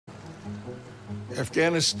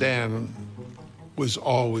Afghanistan was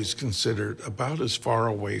always considered about as far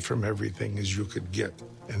away from everything as you could get.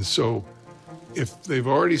 And so if they've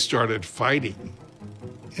already started fighting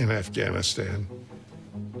in Afghanistan,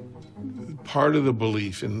 part of the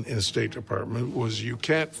belief in the State Department was you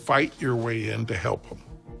can't fight your way in to help them.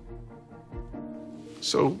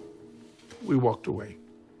 So we walked away.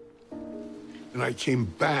 And I came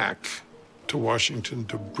back to Washington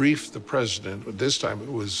to brief the president, but this time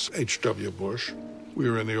it was H.W. Bush. We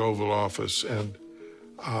were in the Oval Office, and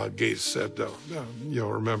Gates said,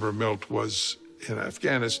 remember Milt was in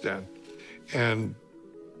Afghanistan. And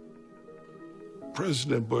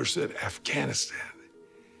President Bush said, Afghanistan,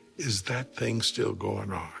 is that thing still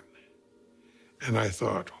going on? And I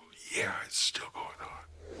thought, yeah, it's still going on.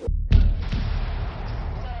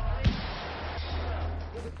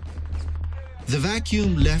 The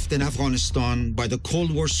vacuum left in Afghanistan by the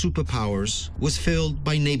Cold War superpowers was filled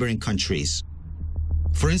by neighboring countries.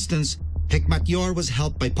 For instance, Hekmatyar was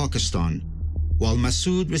helped by Pakistan, while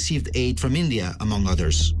Massoud received aid from India, among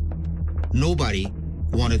others. Nobody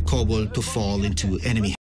wanted Kabul to fall into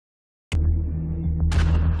enemy.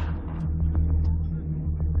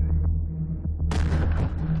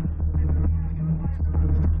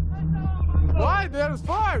 Why? There's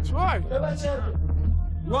fights. Why?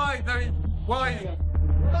 Why? Why?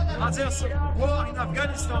 War in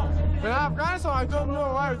Afghanistan. In Afghanistan, I don't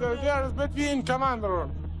know why. There is between commander.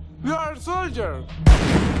 You are a soldier.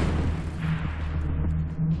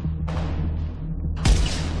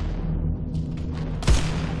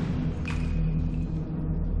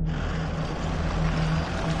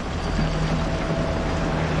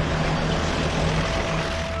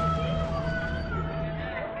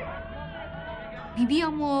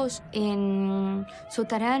 Vivíamos en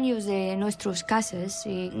soterráneos de nuestras casas,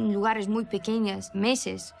 en lugares muy pequeños,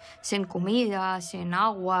 meses, sin comida, sin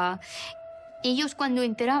agua. Ellos cuando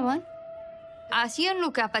entraban, hacían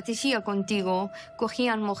lo que apetecía contigo.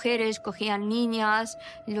 Cogían mujeres, cogían niñas,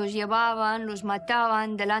 los llevaban, los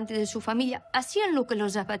mataban delante de su familia. Hacían lo que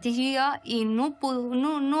les apetecía y no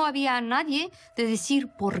había nadie de decir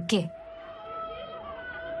por qué.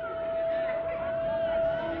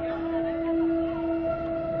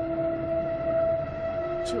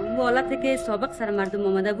 حالتی که سابق سر مردم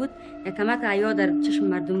آمده بود کمک عیا در چشم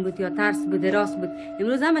مردم بود یا ترس بود راست بود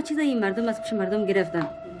امروز همه چیز این مردم از پیش مردم گرفتن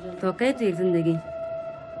تا کی تو یک زندگی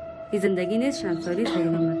این زندگی نیست شمساری است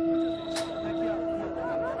محمد.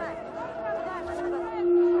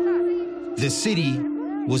 The city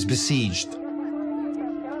was besieged.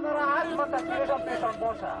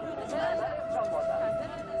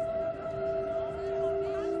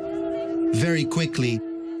 Very quickly,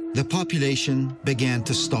 the population began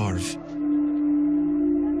to starve.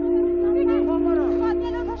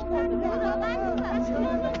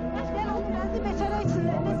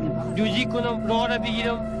 جوجی کنم باره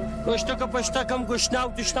بگیرم گشتک پشتکم گشنه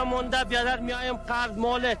و تشنه مانده بیادر میایم قرض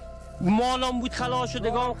مالم بود خلاص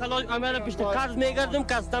شده گام خلاص امیره پشت قرض میگردم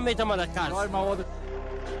کسته میتم در قرض.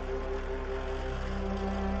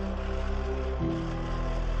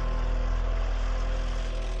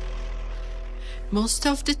 Most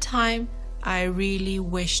of the time, I really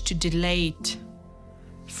wish to delete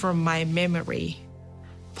from my memory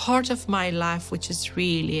part of my life which is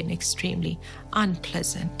really and extremely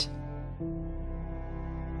unpleasant.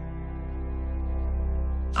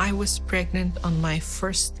 I was pregnant on my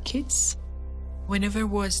first kids. Whenever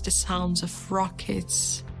was the sounds of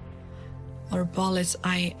rockets or bullets,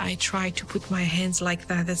 I try to put my hands like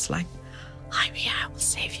that. It's like, I will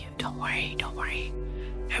save you. Don't worry, don't worry.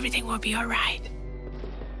 Everything will be all right.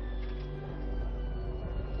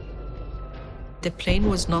 The plane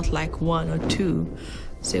was not like one or two.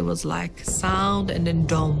 So it was like sound and then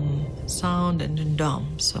dum, sound and then dum.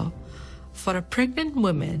 So for a pregnant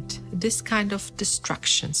woman, this kind of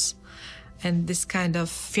distractions and this kind of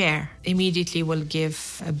fear immediately will give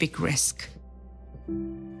a big risk.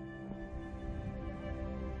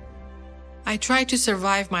 I tried to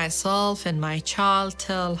survive myself and my child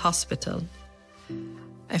till hospital,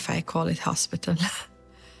 if I call it hospital.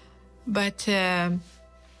 But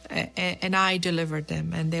and I delivered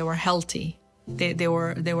them, and they were healthy. They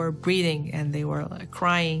were breathing and they were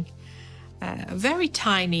crying, very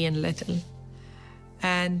tiny and little.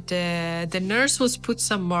 And the nurse was put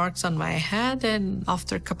some marks on my head, and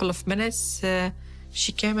after a couple of minutes,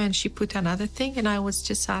 she came and she put another thing, and I was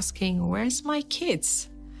just asking, "Where's my kids?"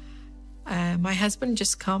 My husband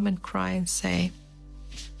just come and cry and say,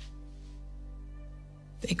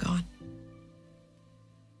 "They're gone."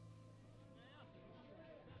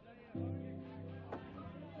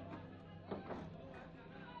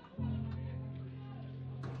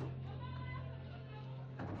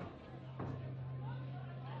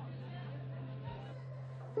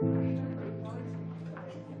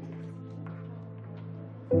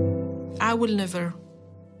 I will never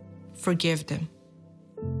forgive them.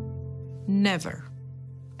 Never.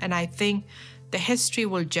 And I think the history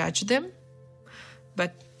will judge them,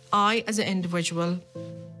 but I, as an individual,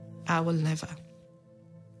 I will never.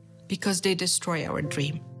 Because they destroy our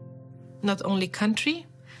dream. Not only country,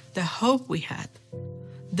 the hope we had,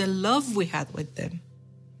 the love we had with them,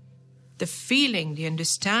 the feeling, the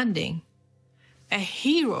understanding, a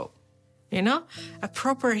hero, you know, a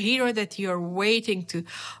proper hero that you're waiting to,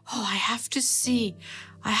 oh, I have to see,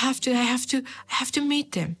 I have to meet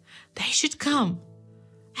them. They should come.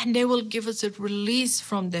 And they will give us a release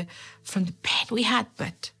from the pain we had.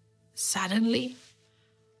 But suddenly,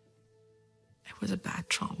 it was a bad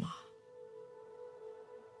trauma.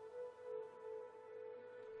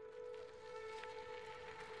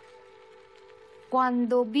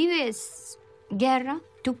 Cuando vives guerra,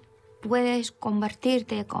 tú puedes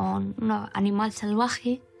convertirte con un animal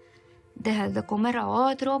salvaje, dejar de comer a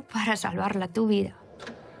otro para salvar tu vida.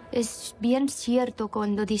 Es bien cierto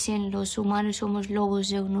cuando dicen los humanos somos lobos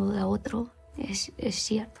de uno de otro. Es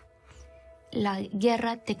cierto. La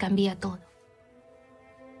guerra te cambia todo.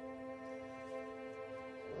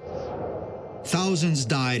 Thousands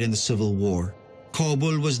died in the civil war.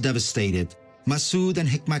 Kabul was devastated. Massoud and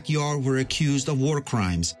Hekmatyar were accused of war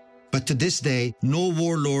crimes. But to this day, no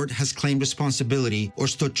warlord has claimed responsibility or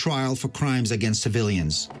stood trial for crimes against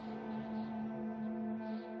civilians.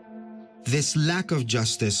 This lack of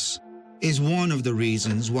justice is one of the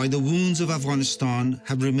reasons why the wounds of Afghanistan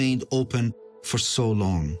have remained open for so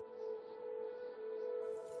long.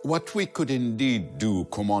 What we could indeed do,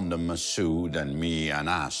 Commander Massoud and me and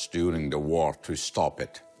us, during the war to stop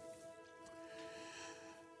it,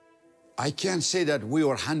 I can't say that we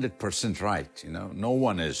are 100% right, you know. No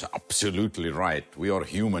one is absolutely right. We are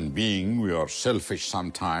human beings. We are selfish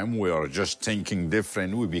sometimes. We are just thinking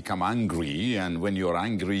different. We become angry, and when you're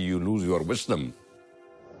angry, you lose your wisdom.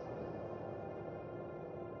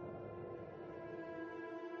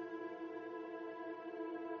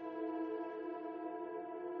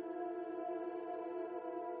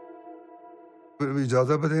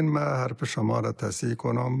 اجازه بدین من حرف شما را تصحیح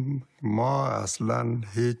کنم. ما اصلا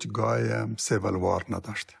هیچ گایم سیول وار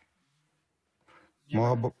نداشتیم.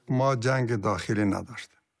 ما جنگ داخلی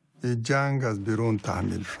نداشتیم. این جنگ از بیرون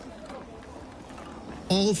تحمیل شد.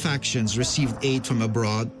 All factions received aid from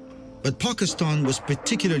abroad, but Pakistan was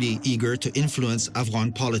particularly eager to influence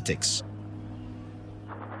Afghan politics.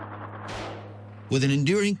 With an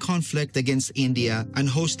enduring conflict against India and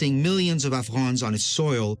hosting millions of Afghans on its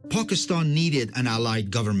soil, Pakistan needed an allied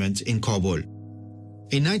government in Kabul.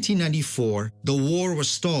 In 1994, the war was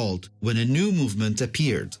stalled when a new movement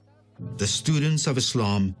appeared, the Students of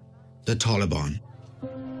Islam, the Taliban.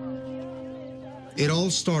 It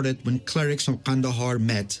all started when clerics from Kandahar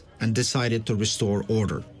met and decided to restore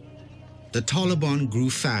order. The Taliban grew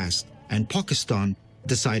fast, and Pakistan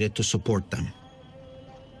decided to support them.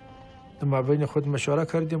 ما بین خود مشوره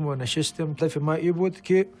کردیم و نشستیم. هدف ما این بود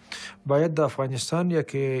که باید در افغانستان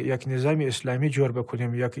یک نظام اسلامی جور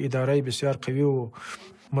بکنیم، یک اداره بسیار قوی و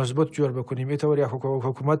مضبوط جور بکنیم. اینطور یک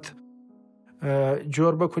حکومت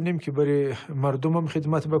جور بکنیم که برای مردم هم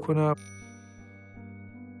خدمت بکنه.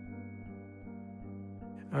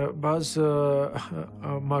 بعض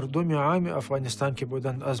مردم عام افغانستان که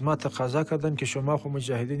بودند از ما تقاضا کردند که شما خو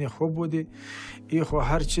مجاهدین خوب بودی، این خو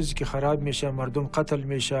هر چیزی که خراب میشه، مردم قتل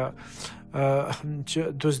میشه،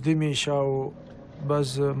 دزدی میشه و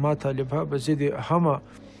بعض ما طالبها به ضد همه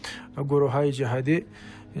گروه های جهادی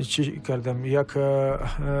چی کردم، یک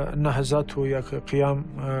نهضت و یک قیام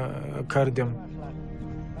کردم.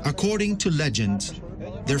 According to legend,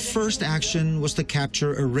 their first action was to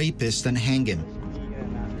capture a rapist and hang him.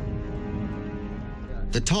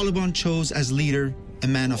 The Taliban chose as leader a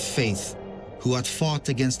man of faith who had fought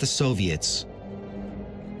against the Soviets,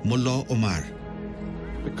 Mullah Omar.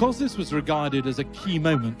 Because this was regarded as a key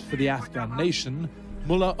moment for the Afghan nation,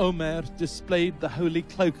 Mullah Omar displayed the holy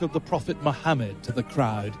cloak of the Prophet Muhammad to the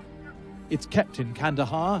crowd. It's kept in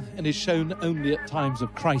Kandahar and is shown only at times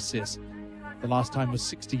of crisis. The last time was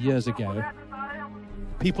 60 years ago.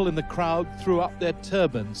 People in the crowd threw up their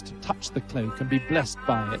turbans to touch the cloak and be blessed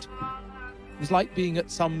by it. It was like being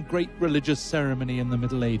at some great religious ceremony in the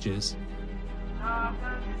Middle Ages.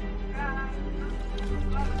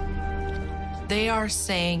 They are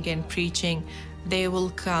saying and preaching, they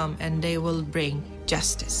will come and they will bring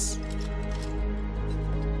justice.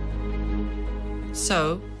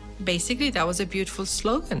 So basically that was a beautiful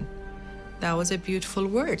slogan. That was a beautiful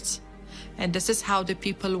words. And this is how the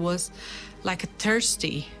people was like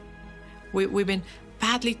thirsty. We've been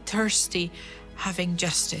badly thirsty having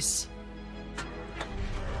justice.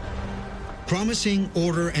 Promising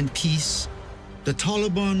order and peace, the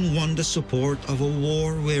Taliban won the support of a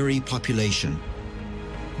war-weary population.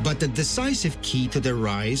 But the decisive key to their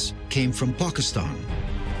rise came from Pakistan.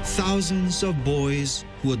 Thousands of boys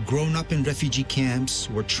who had grown up in refugee camps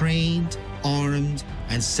were trained, armed,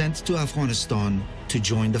 and sent to Afghanistan to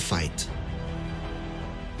join the fight.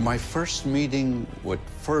 My first meeting with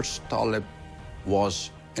first Talib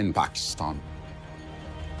was in Pakistan.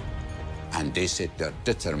 And they said they're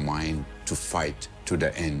determined to fight to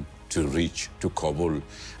the end, to reach to Kabul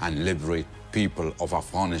and liberate people of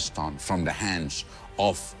Afghanistan from the hands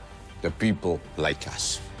of the people like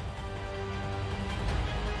us.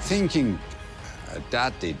 Thinking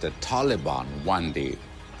that the Taliban one day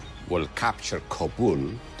will capture Kabul,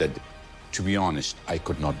 that, to be honest, I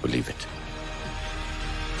could not believe it.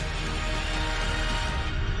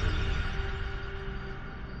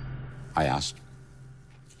 I asked,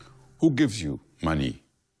 who gives you money,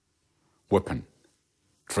 weapon,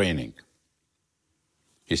 training?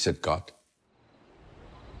 He said, God.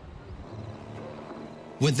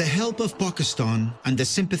 With the help of Pakistan and the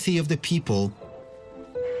sympathy of the people,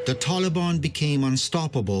 the Taliban became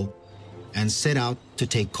unstoppable and set out to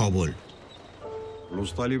take Kabul.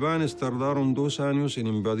 Los talibanes tardaron 2 años en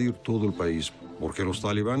invadir todo el país, porque los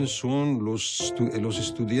talibanes son los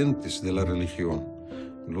estudiantes de la religión,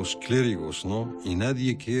 los clérigos, ¿no? Y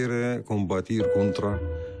nadie quiere combatir contra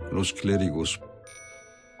los clérigos.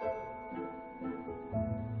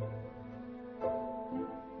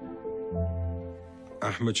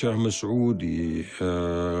 Ahmed Shah Massoud y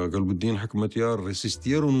Galbuddin Hekmatyar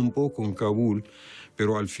resistieron un poco en Kabul,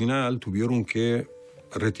 pero al final tuvieron que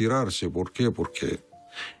retirarse. ¿Por qué? Porque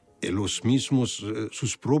los mismos,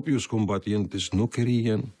 sus propios combatientes no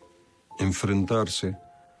querían enfrentarse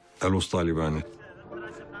a los talibanes.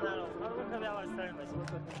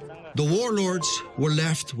 The warlords were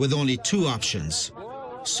left with only 2 options: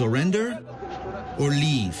 surrender or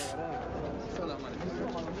leave.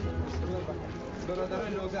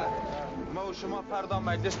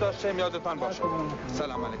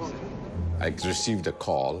 I received a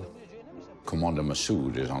call. Commander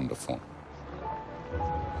Massoud is on the phone.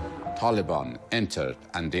 Taliban entered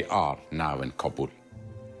and they are now in Kabul.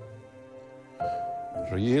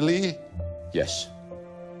 Really? Yes.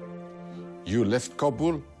 You left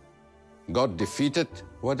Kabul, got defeated,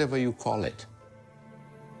 whatever you call it.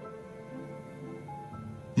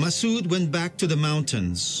 Massoud went back to the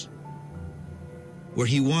mountains, where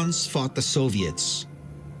he once fought the Soviets.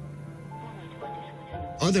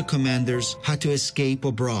 Other commanders had to escape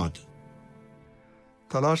abroad.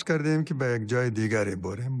 تلاش کردیم که به یک جای دیگری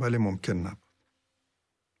بریم ولی ممکن نبود.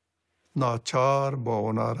 ناچار با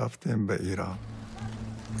اونا رفتیم به ایران.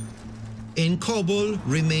 In Kabul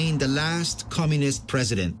remained the last communist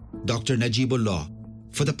president, Dr. Najibullah.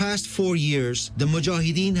 For the past 4 years, the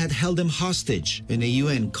Mujahideen had held him hostage in a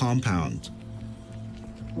UN compound.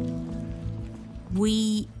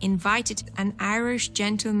 We invited an Irish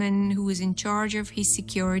gentleman who was in charge of his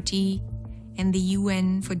security in the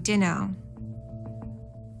UN for dinner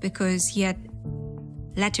because he had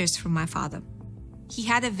letters from my father. He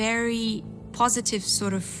had a very positive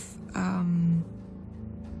sort of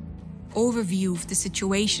overview of the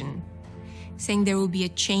situation, saying there will be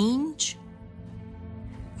a change,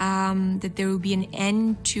 that there will be an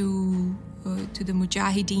end to the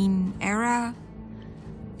Mujahideen era.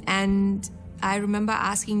 And I remember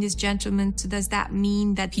asking this gentleman, so does that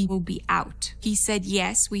mean that he will be out? He said,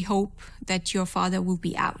 yes, we hope that your father will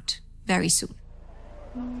be out very soon.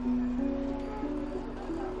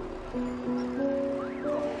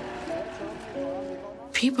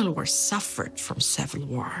 People were suffered from civil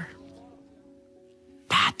war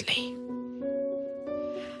badly.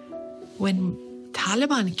 When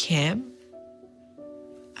Taliban came,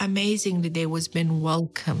 amazingly, they was been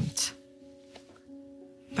welcomed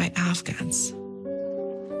by Afghans.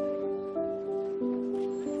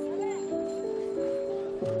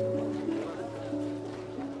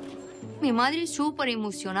 Mi madre súper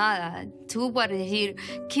emocionada, súper decir,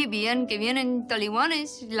 qué bien que vienen talibanes,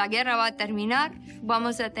 la guerra va a terminar,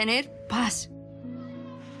 vamos a tener paz.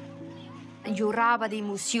 Lloraba de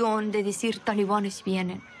emoción de decir, talibanes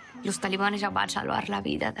vienen, los talibanes van a salvar la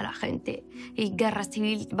vida de la gente y guerra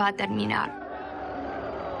civil va a terminar.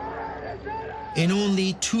 In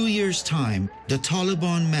only 2 years' time, the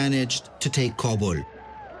Taliban managed to take Kabul.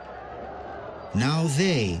 Now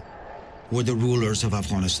they were the rulers of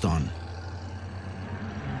Afghanistan.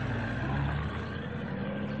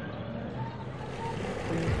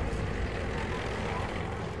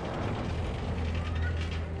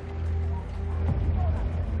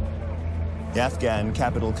 The Afghan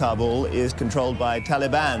capital, Kabul, is controlled by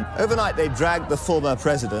Taliban. Overnight, they dragged the former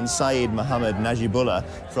president, Saeed Mohammed Najibullah,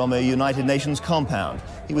 from a United Nations compound.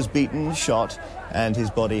 He was beaten, shot, and his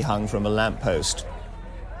body hung from a lamppost.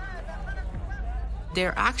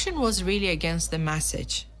 Their action was really against the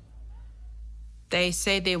message. They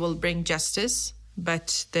say they will bring justice,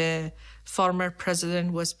 but the former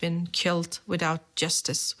president was been killed without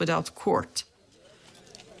justice, without court.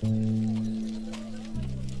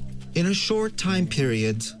 In a short time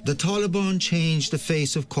period, the Taliban changed the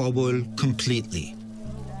face of Kabul completely.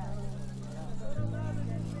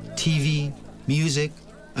 TV, music,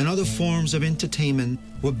 and other forms of entertainment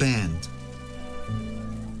were banned.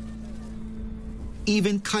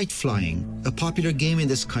 Even kite flying, a popular game in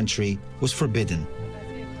this country, was forbidden.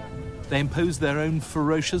 They imposed their own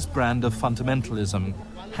ferocious brand of fundamentalism,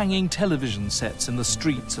 hanging television sets in the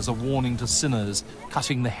streets as a warning to sinners,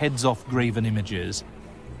 cutting the heads off graven images.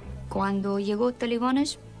 Cuando llegó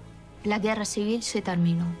talibanes, la guerra civil se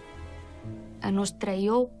terminó. Nos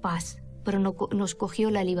trajo paz, pero nos cogió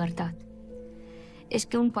la libertad. Es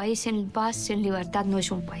que un país sin paz, sin libertad, no es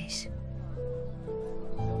un país.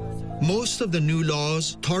 Most of the new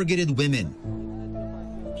laws targeted women.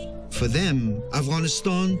 For them,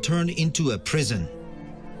 Afghanistan turned into a prison.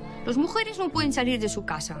 Las mujeres no pueden salir de su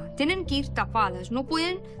casa, tienen que ir tapadas, no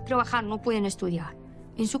pueden trabajar, no pueden estudiar.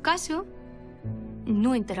 En su casa,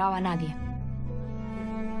 no enteraba a nadie.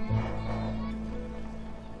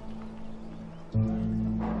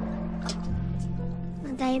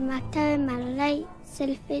 در مکتب ملالای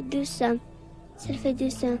صرف دوستم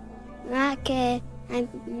ما که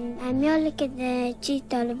امیال که چی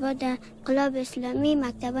طالبا در انقلاب اسلامی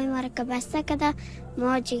مکتبای ما را که بسته کرده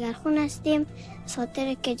ما جگرخون هستیم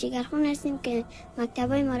خاطر که جگرخون هستیم که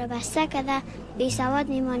مکتبای ما را بسته کرده بی سواد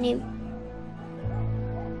میمانیم.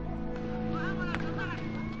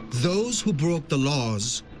 Those who broke the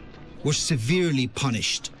laws were severely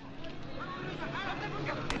punished.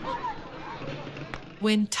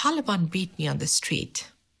 When Taliban beat me on the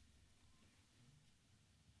street,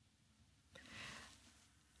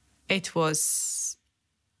 it was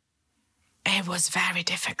very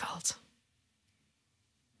difficult.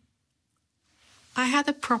 I had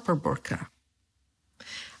a proper burqa.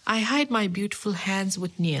 I hide my beautiful hands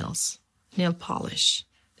with nail polish,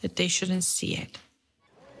 that they shouldn't see it.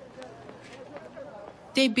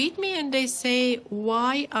 They beat me and they say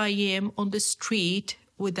why I am on the street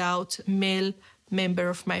without male member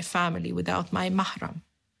of my family, without my mahram.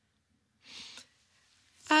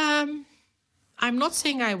 I'm not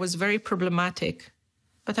saying I was very problematic,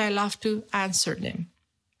 but I love to answer them.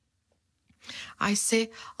 I say,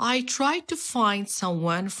 I tried to find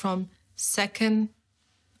someone from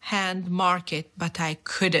second-hand market, but I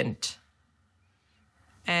couldn't.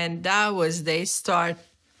 And they start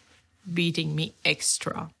beating me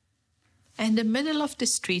extra. In the middle of the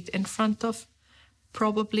street, in front of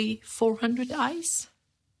probably 400 eyes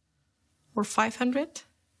or 500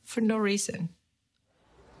 for no reason.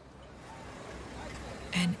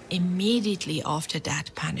 And immediately after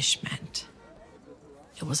that punishment,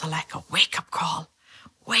 it was like a wake-up call.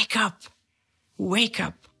 Wake up! Wake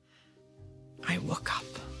up! I woke up.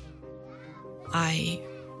 I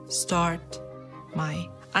start my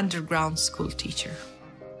underground school teacher.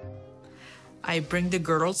 I bring the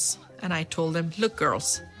girls and I told them, look,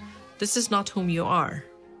 girls, this is not whom you are.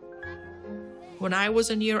 When I was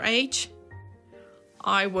in your age,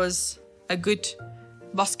 I was a good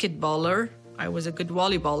basketballer, I was a good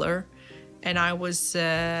volleyballer, and I was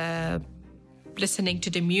listening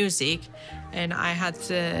to the music, and I had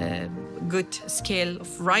a good skill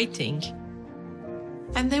of writing.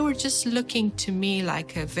 And they were just looking to me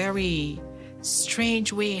like a very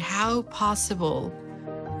strange way. How possible?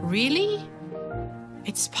 Really?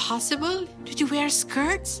 It's possible? Did you wear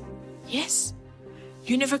skirts? Yes.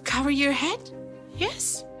 You never cover your head?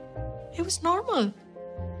 Yes. It was normal.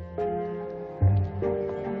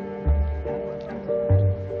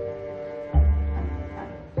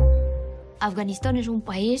 Afganistán es un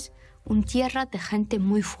país, una tierra de gente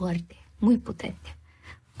muy fuerte, muy potente.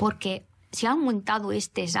 Porque si han montado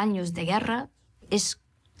estos años de guerra, es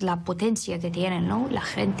la potencia que tienen, ¿no? La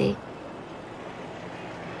gente.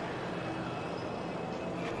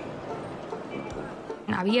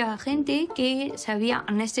 Había gente que sabía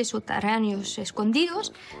en estos subterráneos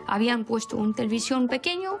escondidos, habían puesto un televisión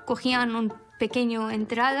pequeño, cogían una pequeña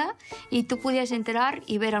entrada y tú podías entrar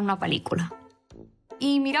y ver una película.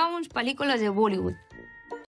 Y mirábamos películas de Bollywood.